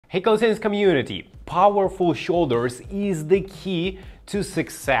Hey Calisthenics community, powerful shoulders is the key to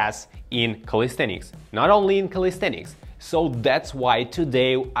success in calisthenics, not only in calisthenics. So that's why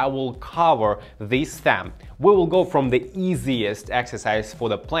today I will cover this theme. We will go from the easiest exercise for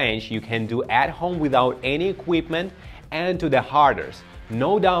the planche you can do at home without any equipment and to the hardest.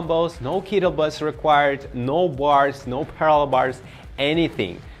 No dumbbells, no kettlebells required, no bars, no parallel bars,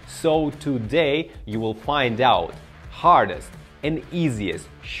 anything. So today you will find out hardest and easiest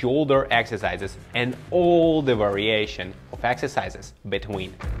shoulder exercises and all the variation of exercises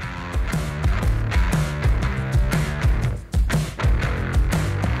between.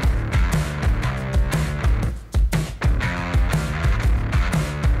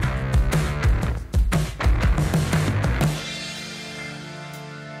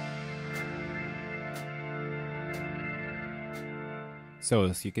 So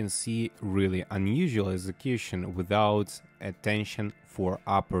as you can see, really unusual execution without attention for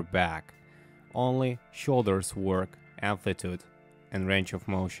upper back. Only shoulders work, amplitude and range of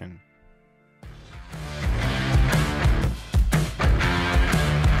motion.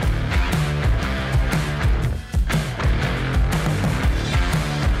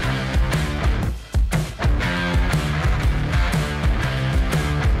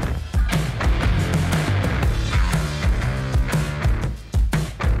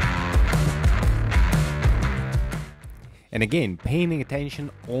 And again, paying attention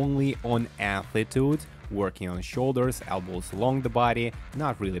only on amplitude, working on shoulders, elbows along the body,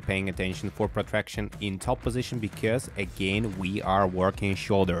 not really paying attention for protraction in top position because, again, we are working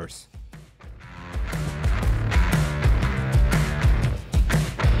shoulders.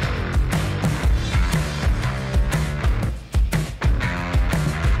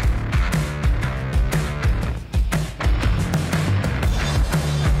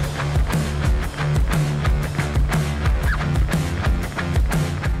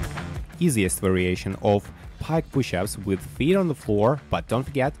 Easiest variation of pike push-ups with feet on the floor, but don't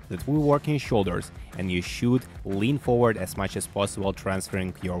forget that we're working shoulders and you should lean forward as much as possible,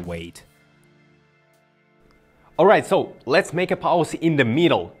 transferring your weight. Alright, so let's make a pause in the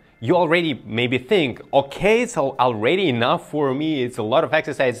middle. You already maybe think, okay, so already enough for me, it's a lot of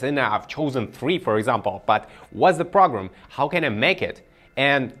exercises and I've chosen 3 for example, but what's the program? How can I make it?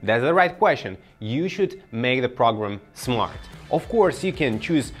 And that's the right question. You should make the program smart. Of course, you can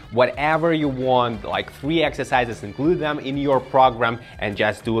choose whatever you want, like 3 exercises, include them in your program and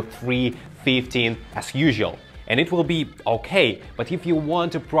just do 3, 15 as usual. And it will be okay, but if you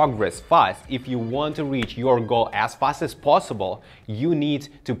want to progress fast, if you want to reach your goal as fast as possible, you need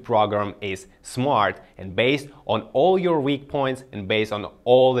to program is smart and based on all your weak points and based on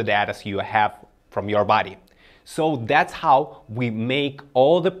all the data you have from your body. So that's how we make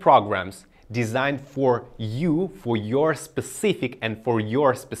all the programs designed for you, for your specific and for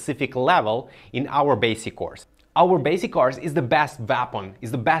your specific level in our basic course. Our basic course is the best weapon,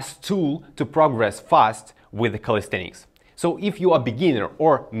 is the best tool to progress fast with calisthenics. So if you are a beginner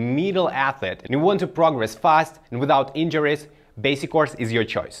or middle athlete and you want to progress fast and without injuries, basic course is your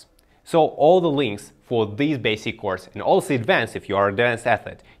choice. So all the links for this basic course and also advanced if you are an advanced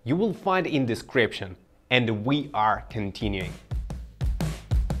athlete, you will find in description. And we are continuing.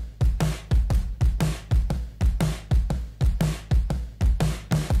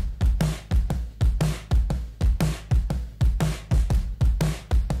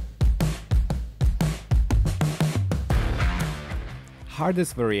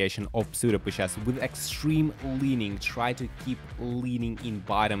 Hardest variation of pseudo push-ups with extreme leaning. Try to keep leaning in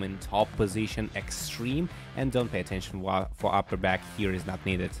bottom and top position extreme and don't pay attention for upper back, here is not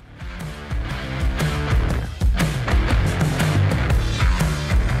needed.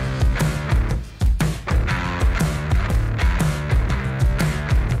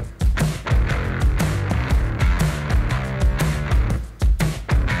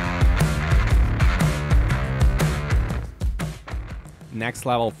 Next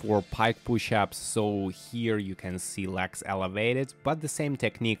level for pike push-ups, so here you can see legs elevated, but the same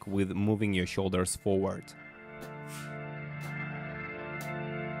technique with moving your shoulders forward.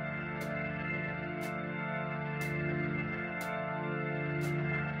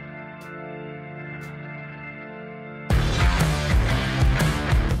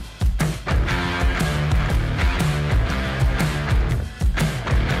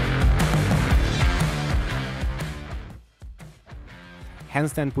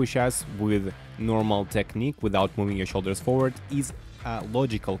 Handstand push-ups with normal technique without moving your shoulders forward is a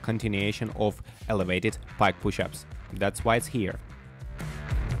logical continuation of elevated pike push-ups. That's why it's here.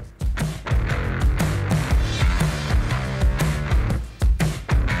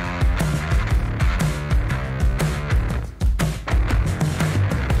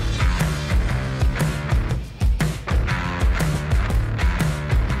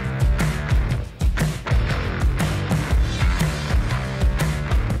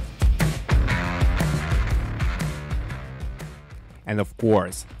 And of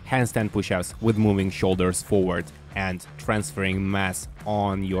course, handstand push-ups with moving shoulders forward and transferring mass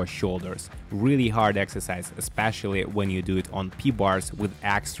on your shoulders. Really hard exercise, especially when you do it on P-bars with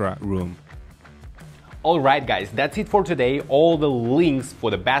extra room. Alright guys, that's it for today. All the links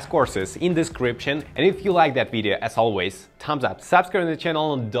for the best courses in the description. And if you like that video, as always, thumbs up, subscribe to the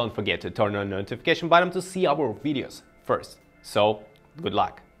channel, and don't forget to turn on the notification button to see our videos first. So, good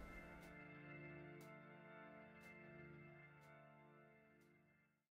luck!